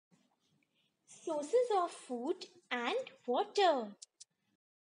Sources of food and water.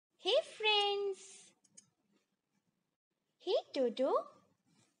 Hey friends! Hey Dodo!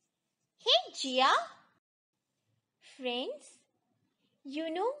 Hey Jia! Friends,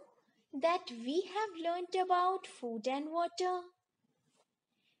 you know that we have learnt about food and water.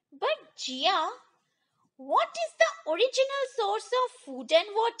 But Jia, what is the original source of food and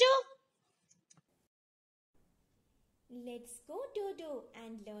water? Let's go Dodo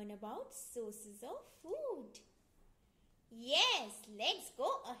and learn about sources of food. Yes, let's go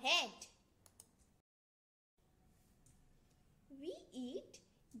ahead. We eat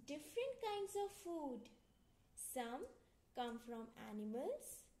different kinds of food. Some come from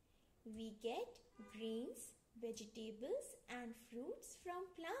animals. We get grains, vegetables and fruits from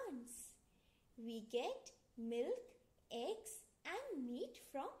plants. We get milk, eggs and meat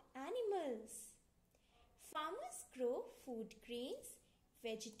from animals. Farmers grow food grains,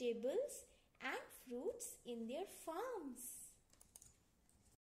 vegetables and fruits in their farms.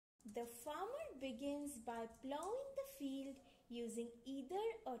 The farmer begins by plowing the field using either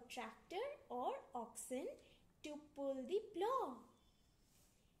a tractor or oxen to pull the plow.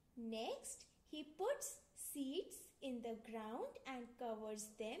 Next, he puts seeds in the ground and covers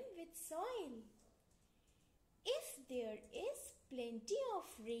them with soil. If there is plenty of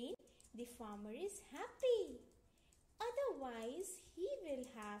rain, the farmer is happy. Otherwise, he will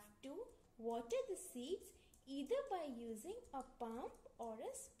have to water the seeds either by using a pump or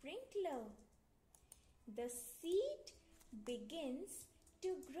a sprinkler. The seed begins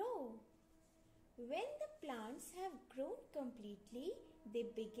to grow. When the plants have grown completely, they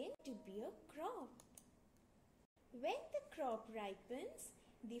begin to bear crop. When the crop ripens,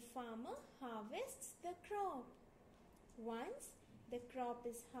 the farmer harvests the crop. Once the crop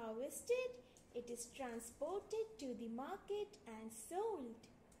is harvested, it is transported to the market and sold.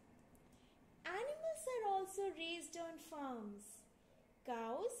 Animals are also raised on farms.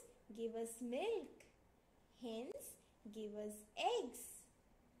 Cows give us milk. Hens give us eggs.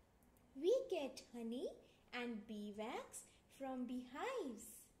 We get honey and bee wax from beehives.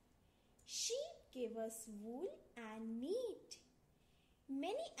 Sheep give us wool and meat.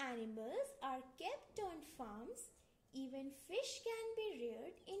 Many animals are kept on farms. Even fish can be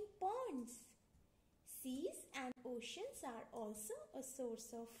reared in ponds. Seas and oceans are also a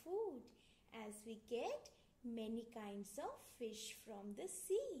source of food, as we get many kinds of fish from the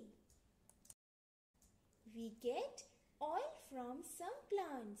sea. We get oil from some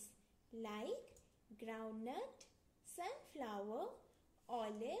plants like groundnut, sunflower,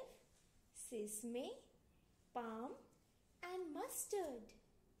 olive, sesame, palm and mustard.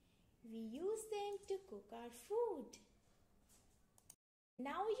 We use them to cook our food.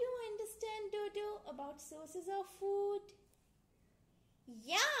 Now you understand, Dodo, about sources of food?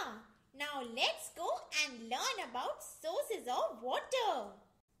 Yeah! Now let's go and learn about sources of water.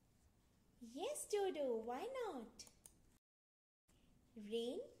 Yes, Dodo, why not?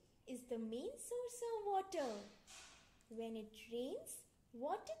 Rain is the main source of water. When it rains,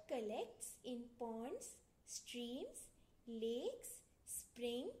 water collects in ponds, streams, lakes,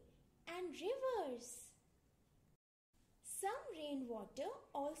 springs, and rivers. Some rainwater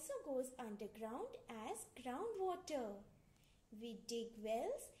also goes underground as groundwater. We dig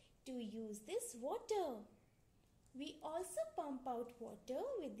wells to use this water. We also pump out water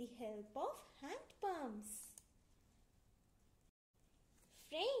with the help of hand pumps.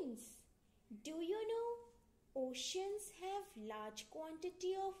 Friends, do you know oceans have large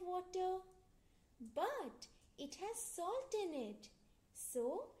quantity of water, but it has salt in it,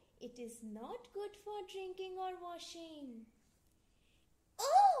 so it is not good for drinking or washing.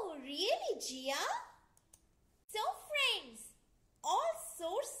 Oh, really, Jia? So friends, all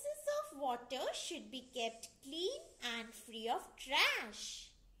sources of water should be kept clean and free of trash.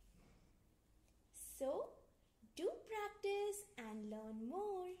 So, do practice